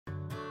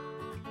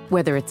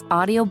Whether it's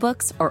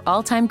audiobooks or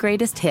all-time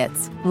greatest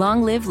hits,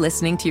 long live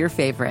listening to your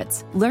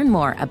favorites. Learn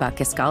more about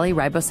Kisqali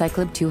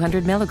Ribociclib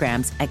 200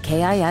 milligrams at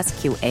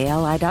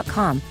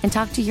KISQALI.com and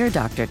talk to your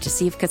doctor to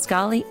see if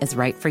Kisqali is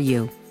right for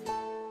you.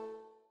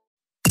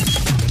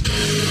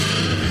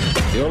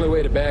 The only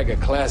way to bag a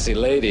classy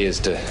lady is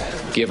to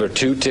give her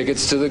 2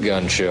 tickets to the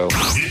gun show.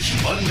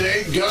 It's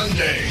Monday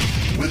Gunday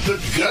with the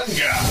gun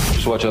guy.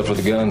 Just watch out for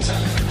the guns.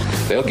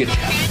 They'll get you.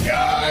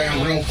 Guy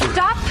Relford.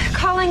 Stop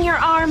calling your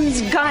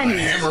arms guns.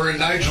 Hammer and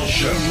Nigel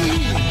show.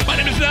 My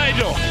name is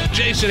Nigel.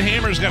 Jason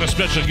Hammer's got a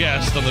special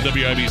guest on the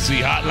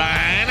WIBC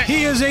hotline.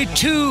 He is a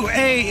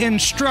 2A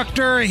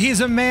instructor. He's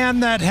a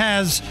man that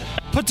has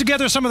put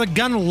together some of the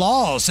gun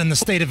laws in the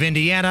state of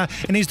Indiana,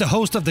 and he's the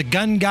host of the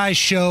Gun Guy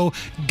Show.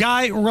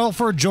 Guy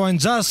Relford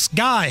joins us.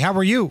 Guy, how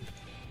are you?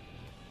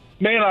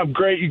 Man, I'm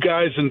great, you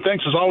guys, and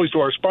thanks as always to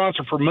our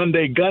sponsor for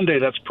Monday Gunday.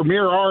 That's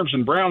Premier Arms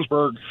in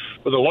Brownsburg,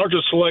 with the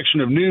largest selection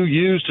of new,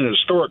 used, and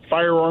historic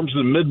firearms in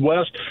the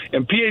Midwest,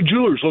 and PA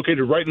Jewelers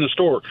located right in the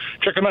store.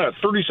 Check them out at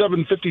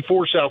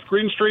 3754 South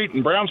Green Street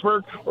in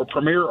Brownsburg or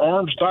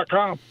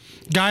premierarms.com.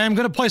 Guy, I'm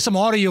going to play some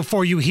audio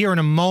for you here in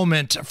a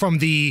moment from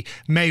the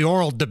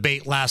mayoral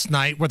debate last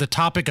night where the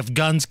topic of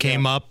guns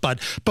came up.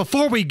 But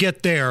before we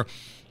get there,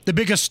 the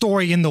biggest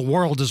story in the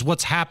world is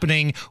what's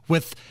happening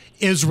with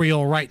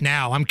Israel right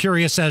now. I'm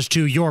curious as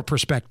to your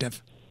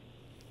perspective.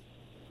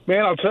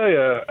 Man, I'll tell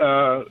you,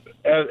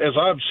 as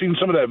I've seen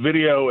some of that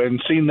video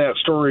and seen that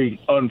story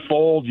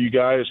unfold, you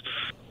guys,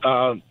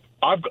 I've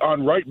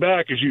gone right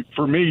back,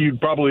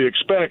 you'd probably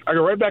expect. I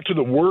go right back to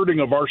the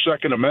wording of our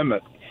Second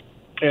Amendment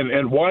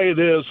and why it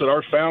is that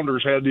our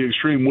founders had the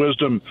extreme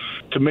wisdom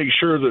to make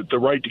sure that the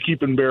right to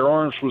keep and bear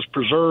arms was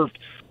preserved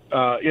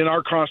in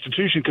our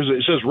Constitution, because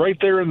it says right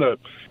there in the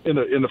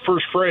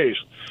first phrase,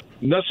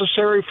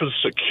 necessary for the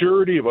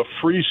security of a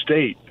free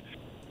state.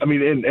 I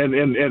mean, and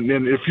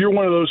if you're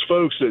one of those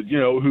folks that, you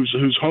know,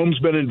 whose home's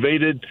been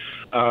invaded,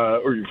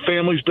 or your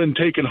family's been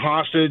taken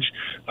hostage,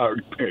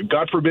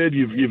 God forbid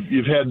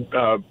you've had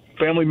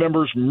family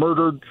members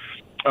murdered,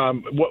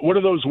 what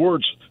are those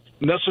words?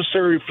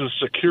 Necessary for the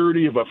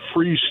security of a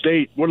free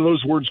state. What do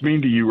those words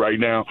mean to you right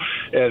now?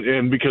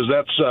 And because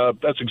that's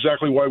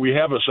exactly why we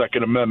have a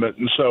Second Amendment.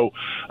 And so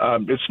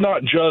it's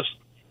not just,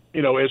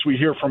 you know, as we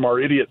hear from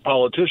our idiot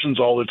politicians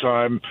all the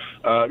time,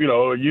 you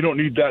know, you don't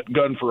need that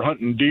gun for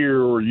hunting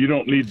deer, or you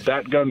don't need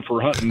that gun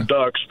for hunting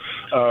ducks,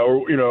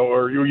 or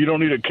you don't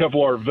need a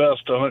Kevlar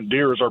vest to hunt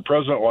deer, as our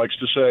president likes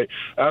to say.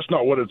 That's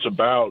not what it's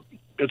about.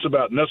 It's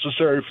about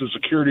necessary for the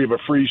security of a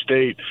free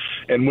state.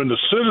 And when the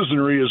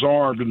citizenry is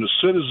armed and the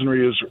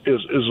citizenry is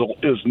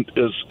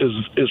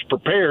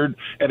prepared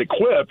and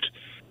equipped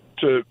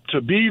to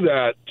be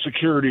that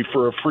security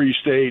for a free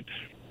state,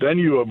 then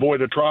you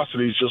avoid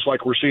atrocities just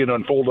like we're seeing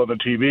unfold on the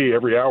TV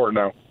every hour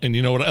now. And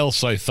you know what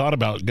else I thought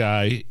about,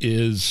 Guy,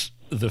 is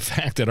the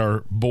fact that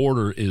our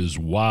border is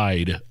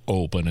wide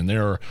open, and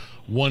there are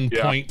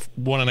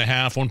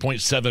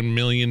 1.7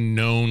 million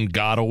known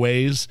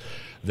gotaways.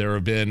 There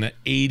have been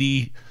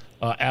 80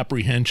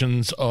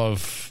 apprehensions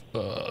of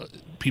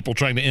people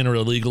trying to enter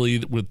illegally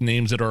with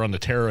names that are on the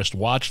terrorist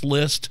watch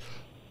list.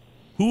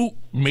 Who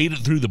made it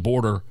through the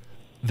border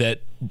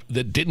that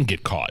didn't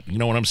get caught? You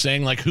know what I'm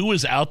saying? Like, who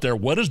is out there?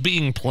 What is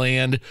being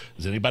planned?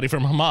 Is anybody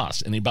from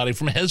Hamas, anybody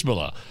from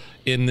Hezbollah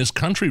in this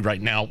country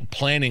right now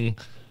planning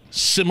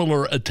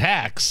similar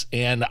attacks?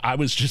 And I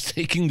was just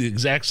thinking the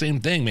exact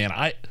same thing, man.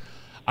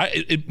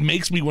 It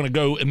makes me want to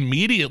go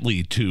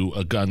immediately to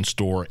a gun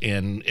store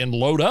and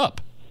load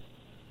up.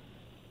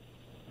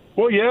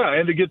 Well, yeah,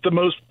 and to get the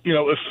most, you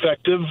know,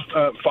 effective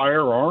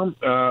firearm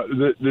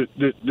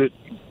that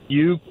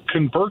you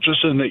can purchase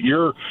and that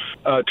you're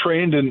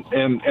trained and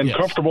yes,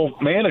 comfortable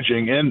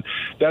managing. And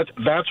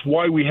that's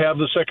why we have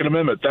the Second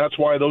Amendment. That's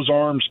why those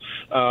arms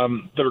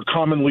that are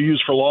commonly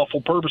used for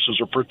lawful purposes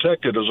are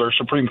protected, as our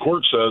Supreme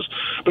Court says.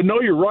 But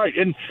no, you're right.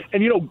 And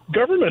you know,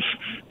 government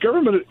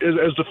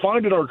as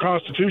defined in our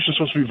Constitution is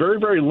supposed to be very,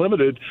 very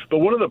limited. But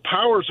one of the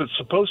powers it's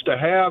supposed to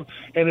have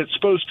and it's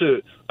supposed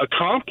to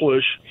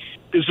accomplish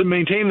is to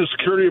maintain the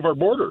security of our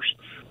borders.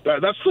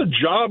 That's the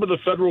job of the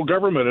federal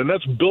government, and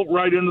that's built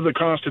right into the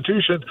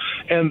Constitution.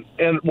 And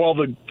while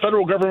the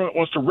federal government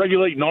wants to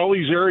regulate in all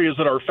these areas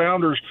that our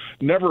founders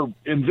never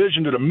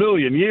envisioned in a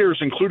million years,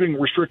 including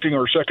restricting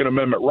our Second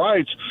Amendment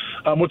rights,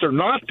 what they're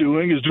not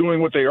doing is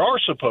doing what they are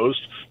supposed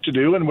to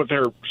do and what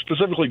they're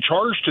specifically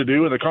charged to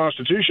do in the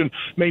Constitution,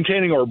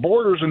 maintaining our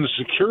borders and the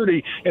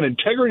security and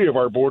integrity of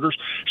our borders.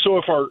 So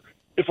if our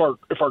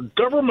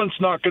government's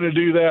not going to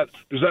do that,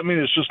 does that mean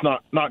it's just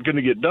not going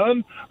to get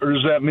done, or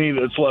does that mean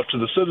it's left to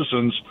the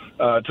citizens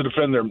to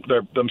defend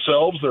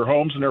themselves, their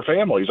homes, and their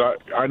families?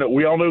 I know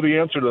we all know the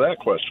answer to that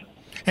question.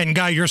 And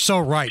Guy, you're so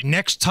right.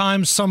 Next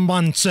time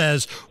someone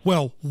says,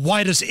 well,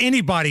 why does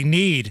anybody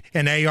need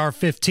an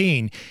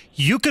AR-15?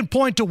 You can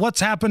point to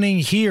what's happening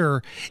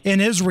here in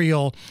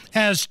Israel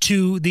as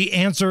to the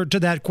answer to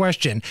that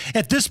question.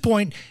 At this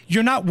point,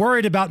 you're not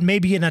worried about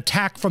maybe an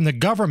attack from the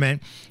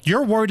government.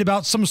 You're worried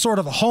about some sort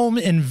of home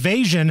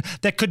invasion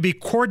that could be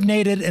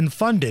coordinated and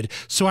funded.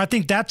 So I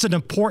think that's an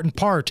important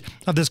part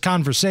of this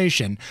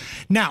conversation.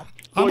 Now,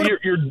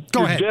 you're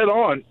dead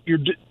on.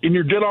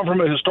 You're dead on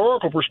from a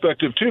historical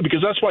perspective too,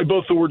 because that's why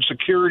both the words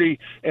security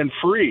and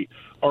free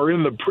are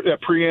in that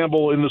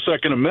preamble in the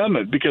Second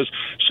Amendment, because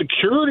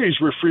security is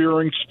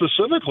referring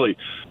specifically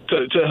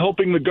to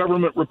helping the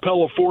government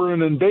repel a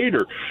foreign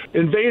invader.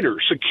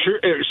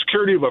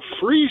 Security of a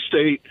free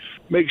state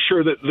makes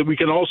sure that we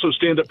can also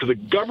stand up to the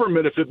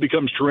government if it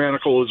becomes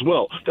tyrannical as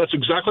well. That's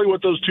exactly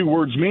what those two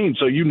words mean,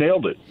 so you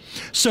nailed it.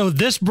 So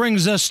this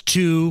brings us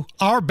to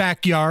our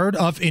backyard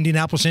of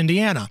Indianapolis,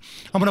 Indiana.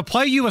 I'm going to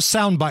play you a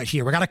soundbite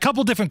here. We got a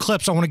couple different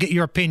clips I want to get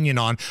your opinion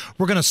on.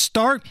 We're going to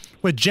start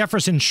with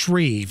Jefferson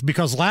Shreve,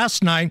 because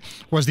last night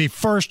was the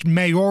first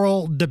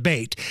mayoral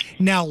debate.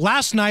 Now,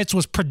 last night's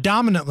was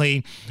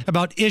predominantly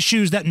about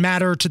issues that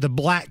matter to the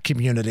black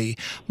community,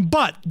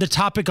 but the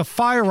topic of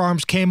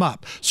firearms came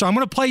up. So I'm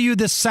going to play you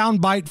this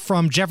soundbite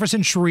from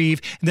Jefferson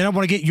Shreve, and then I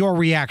want to get your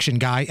reaction,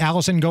 Guy.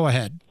 Allison, go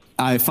ahead.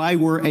 If I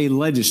were a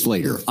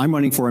legislator, I'm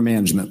running for a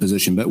management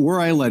position, but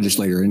were I a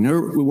legislator, and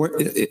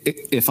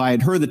if I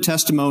had heard the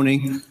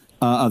testimony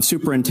of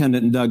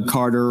Superintendent Doug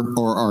Carter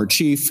or our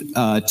Chief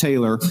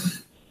Taylor,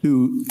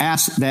 who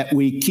asked that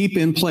we keep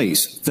in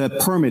place the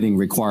permitting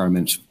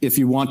requirements if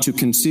you want to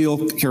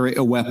conceal carry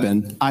a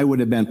weapon, I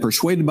would have been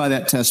persuaded by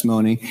that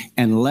testimony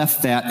and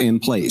left that in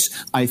place.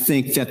 I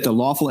think that the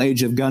lawful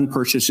age of gun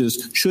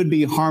purchases should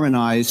be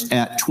harmonized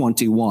at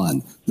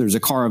 21. There's a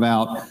carve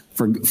out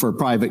for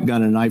private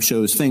gun and knife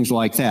shows, things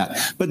like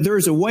that. But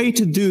there's a way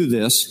to do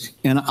this,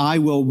 and I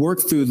will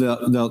work through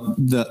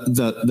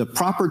the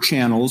proper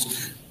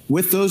channels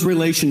with those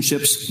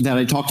relationships that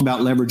I talked about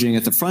leveraging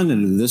at the front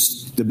end of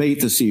this debate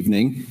this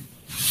evening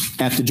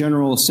at the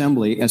General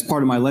Assembly as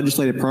part of my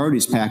legislative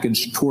priorities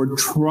package toward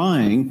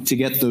trying to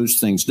get those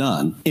things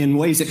done in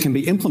ways that can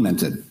be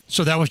implemented.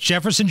 So that was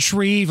Jefferson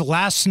Shreve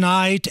last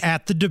night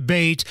at the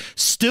debate,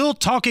 still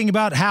talking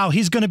about how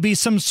he's going to be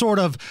some sort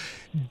of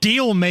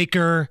deal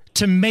maker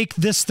to make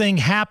this thing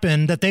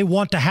happen that they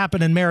want to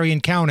happen in Marion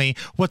County.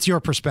 What's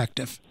your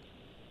perspective?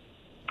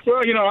 Well,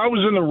 I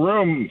was in the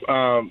room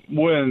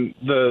when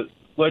the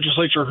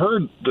legislature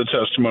heard the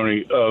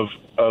testimony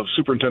of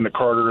Superintendent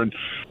Carter, and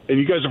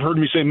you guys have heard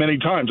me say many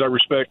times I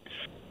respect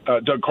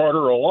Doug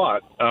Carter a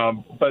lot,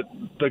 but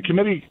the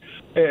committee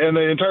and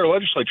the entire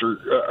legislature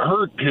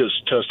heard his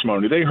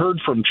testimony. They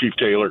heard from Chief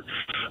Taylor.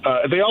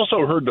 They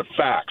also heard the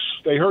facts.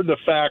 They heard the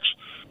facts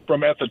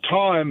from, at the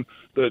time,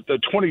 the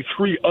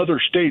 23 other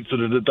states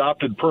that had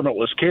adopted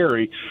permitless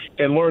carry,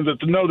 and learned that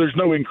there's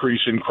no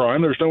increase in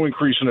crime, there's no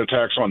increase in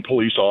attacks on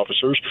police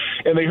officers,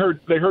 and they heard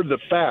the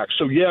facts.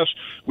 So yes,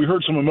 we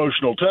heard some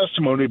emotional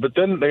testimony, but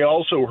then they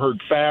also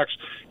heard facts,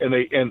 and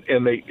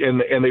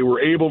they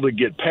were able to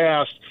get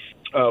past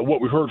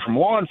what we heard from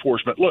law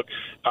enforcement. Look,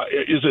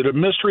 is it a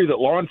mystery that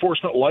law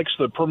enforcement likes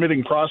the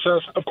permitting process?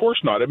 Of course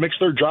not. It makes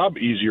their job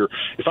easier.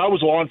 If I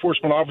was a law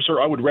enforcement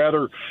officer, I would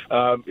rather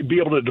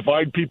be able to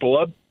divide people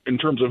up in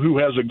terms of who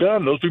has a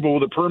gun. Those people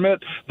with a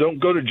permit don't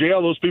go to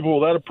jail. Those people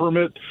without a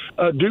permit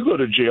do go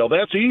to jail.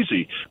 That's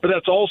easy. But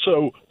that's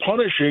also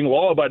punishing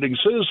law-abiding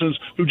citizens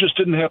who just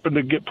didn't happen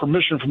to get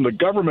permission from the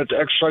government to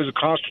exercise a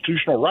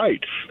constitutional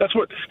right. That's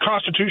what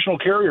constitutional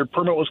carry or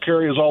permitless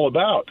carry is all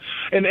about.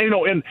 And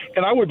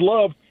I would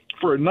love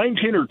for a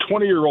 19 or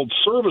 20-year-old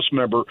service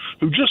member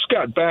who just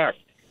got back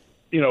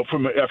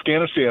from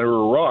Afghanistan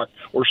or Iraq,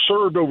 or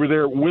served over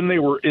there when they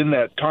were in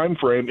that time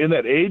frame, in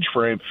that age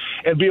frame,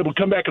 and be able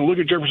to come back and look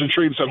at Jefferson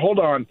Shreve and say, hold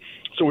on,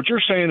 so what you're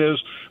saying is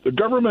the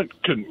government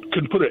can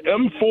put an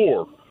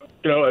M4,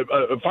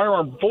 a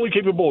firearm fully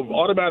capable of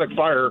automatic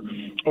fire,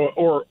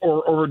 or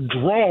a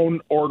drone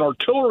or an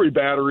artillery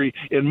battery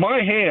in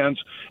my hands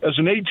as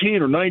an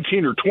 18 or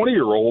 19 or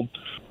 20-year-old,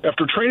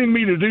 after training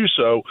me to do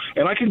so,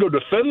 and I can go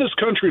defend this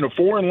country in a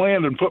foreign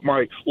land and put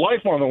my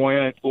life on the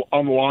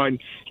line,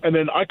 and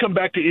then I come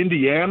back to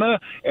Indiana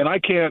and I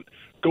can't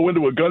go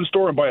into a gun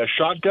store and buy a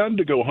shotgun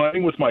to go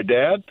hunting with my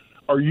dad?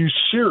 Are you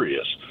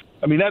serious?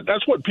 I mean,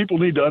 that's what people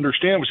need to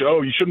understand. We say,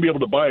 you shouldn't be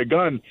able to buy a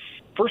gun.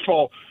 First of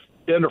all,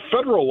 under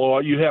federal law,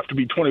 you have to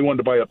be 21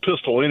 to buy a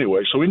pistol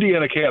anyway, so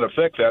Indiana can't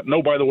affect that.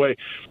 No, by the way,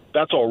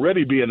 that's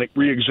already being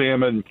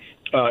reexamined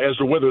as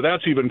to whether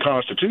that's even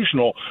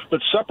constitutional.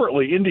 But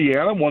separately,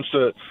 Indiana wants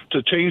to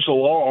change the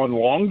law on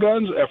long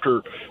guns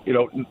after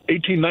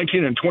 18,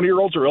 19, and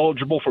 20-year-olds are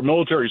eligible for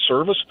military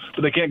service,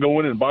 but they can't go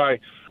in and buy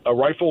a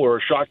rifle or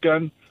a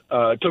shotgun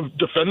to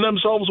defend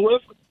themselves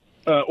with.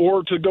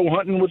 or to go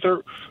hunting with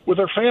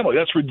their family.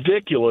 That's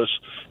ridiculous,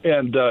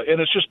 and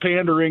it's just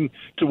pandering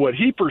to what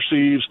he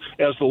perceives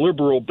as the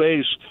liberal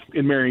base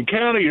in Marion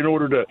County in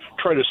order to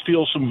try to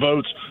steal some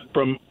votes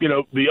from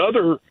the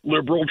other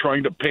liberal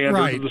trying to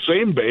pander to the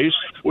same base,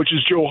 which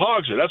is Joe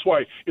Hogsett. That's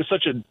why it's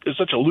such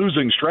a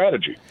losing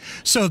strategy.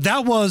 So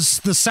that was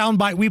the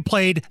soundbite we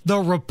played. The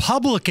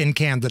Republican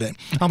candidate.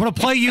 I'm going to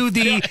play you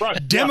the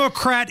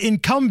Democrat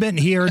incumbent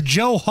here,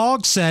 Joe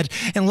Hogsett,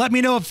 and let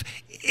me know if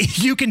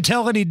you can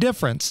tell any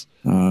difference.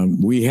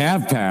 We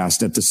have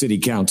passed at the city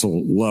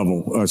council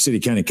level, city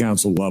county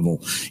council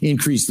level,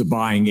 increased the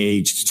buying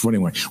age to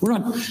 21.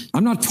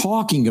 I'm not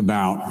talking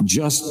about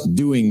just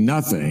doing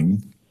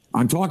nothing.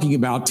 I'm talking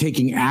about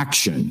taking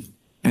action.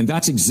 And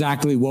that's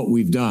exactly what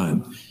we've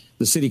done.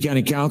 The city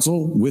county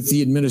council, with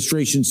the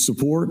administration's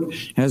support,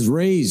 has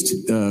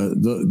raised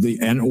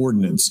an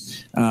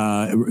ordinance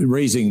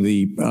raising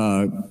the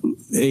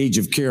age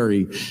of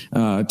carry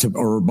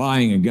or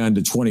buying a gun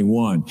to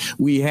 21.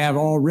 We have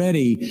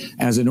already,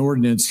 as an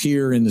ordinance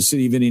here in the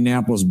city of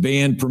Indianapolis,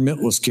 banned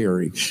permitless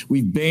carry.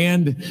 We've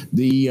banned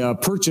the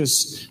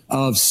purchase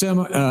of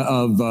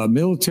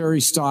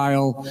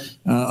military-style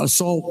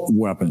assault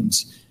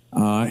weapons.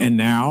 And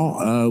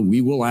now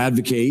we will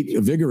advocate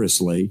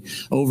vigorously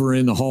over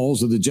in the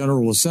halls of the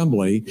General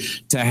Assembly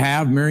to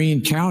have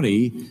Marion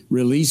County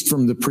released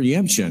from the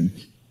preemption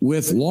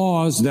with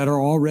laws that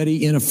are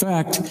already in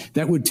effect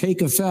that would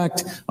take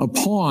effect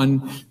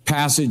upon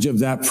passage of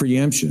that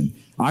preemption.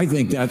 I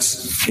think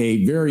that's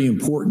a very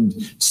important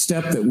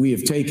step that we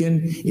have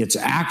taken. It's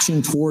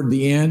action toward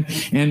the end.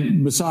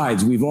 And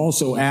besides, we've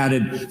also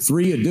added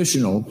 3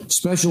 additional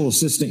special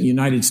assistant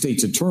United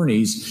States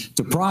attorneys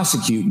to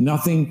prosecute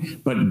nothing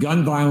but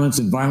gun violence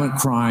and violent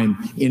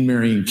crime in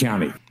Marion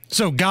County.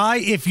 So, Guy,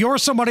 if you're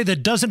somebody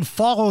that doesn't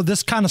follow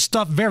this kind of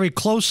stuff very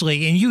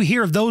closely and you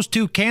hear those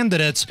 2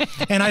 candidates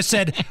and I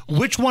said,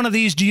 which one of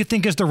these do you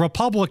think is the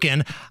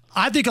Republican?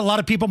 I think a lot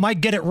of people might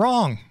get it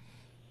wrong.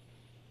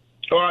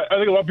 I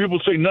think a lot of people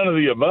say none of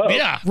the above.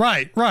 Yeah,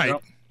 right.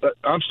 All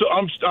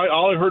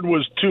I heard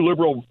was 2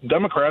 liberal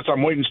Democrats.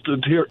 I'm waiting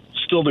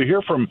still to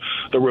hear from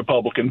the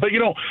Republican. But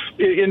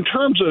in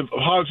terms of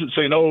Hogsett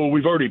saying, "Oh,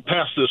 we've already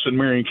passed this in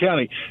Marion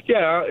County,"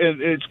 yeah,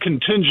 it's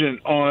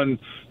contingent on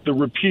the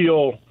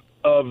repeal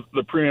of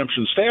the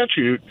preemption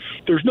statute.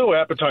 There's no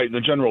appetite in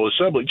the General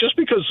Assembly. Just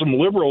because some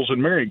liberals in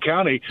Marion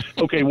County,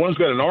 okay, one's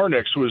got an R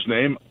next to his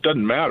name,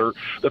 doesn't matter.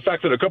 The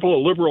fact that a couple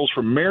of liberals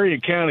from Marion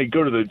County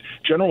go to the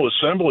General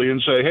Assembly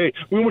and say, hey,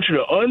 we want you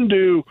to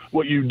undo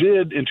what you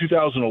did in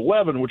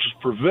 2011, which is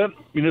prevent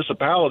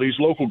municipalities,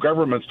 local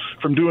governments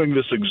from doing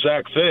this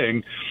exact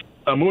thing.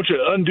 We want you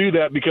to undo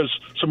that because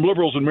some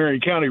liberals in Marion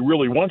County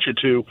really want you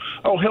to.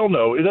 Oh, hell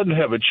no, it doesn't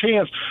have a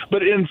chance.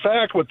 But in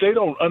fact, what they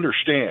don't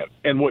understand,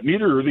 and what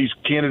neither of these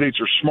candidates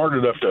are smart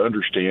enough to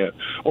understand,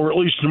 or at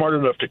least smart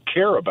enough to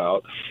care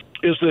about,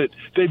 is that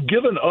they've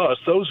given us,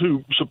 those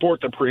who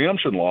support the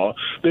preemption law,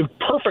 the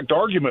perfect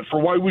argument for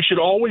why we should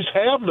always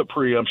have the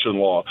preemption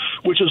law,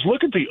 which is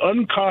look at the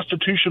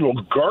unconstitutional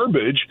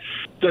garbage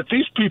that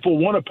these people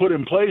want to put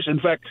in place. In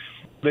fact,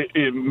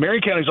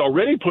 Marion County's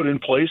already put in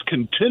place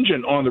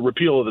contingent on the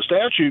repeal of the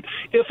statute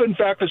if, in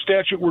fact, the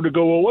statute were to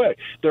go away.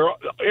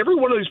 Every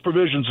one of these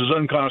provisions is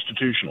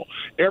unconstitutional.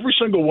 Every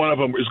single one of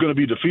them is going to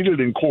be defeated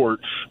in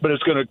court, but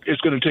it's going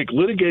to take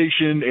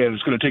litigation, and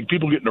it's going to take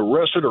people getting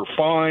arrested or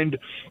fined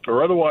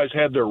or otherwise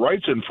had their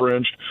rights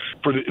infringed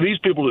for these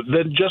people to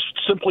then just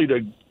simply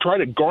to try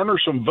to garner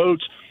some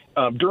votes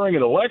during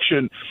an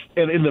election.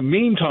 And in the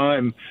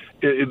meantime,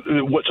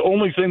 what's the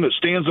only thing that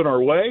stands in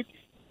our way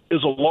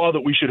is a law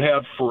that we should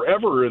have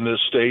forever in this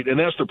state, and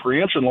that's the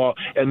preemption law.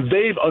 And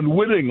they've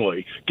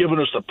unwittingly given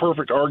us the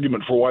perfect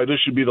argument for why this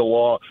should be the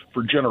law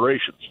for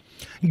generations.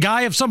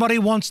 Guy, if somebody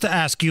wants to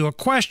ask you a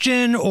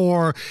question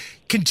or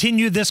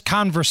continue this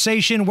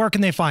conversation, where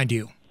can they find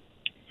you?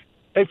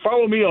 Hey,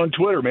 follow me on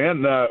Twitter,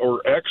 man,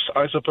 or X,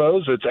 I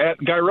suppose. It's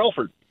at Guy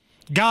Relford.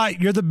 Guy,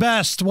 you're the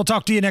best. We'll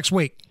talk to you next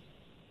week.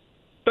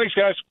 Thanks,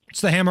 guys.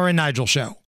 It's the Hammer and Nigel Show.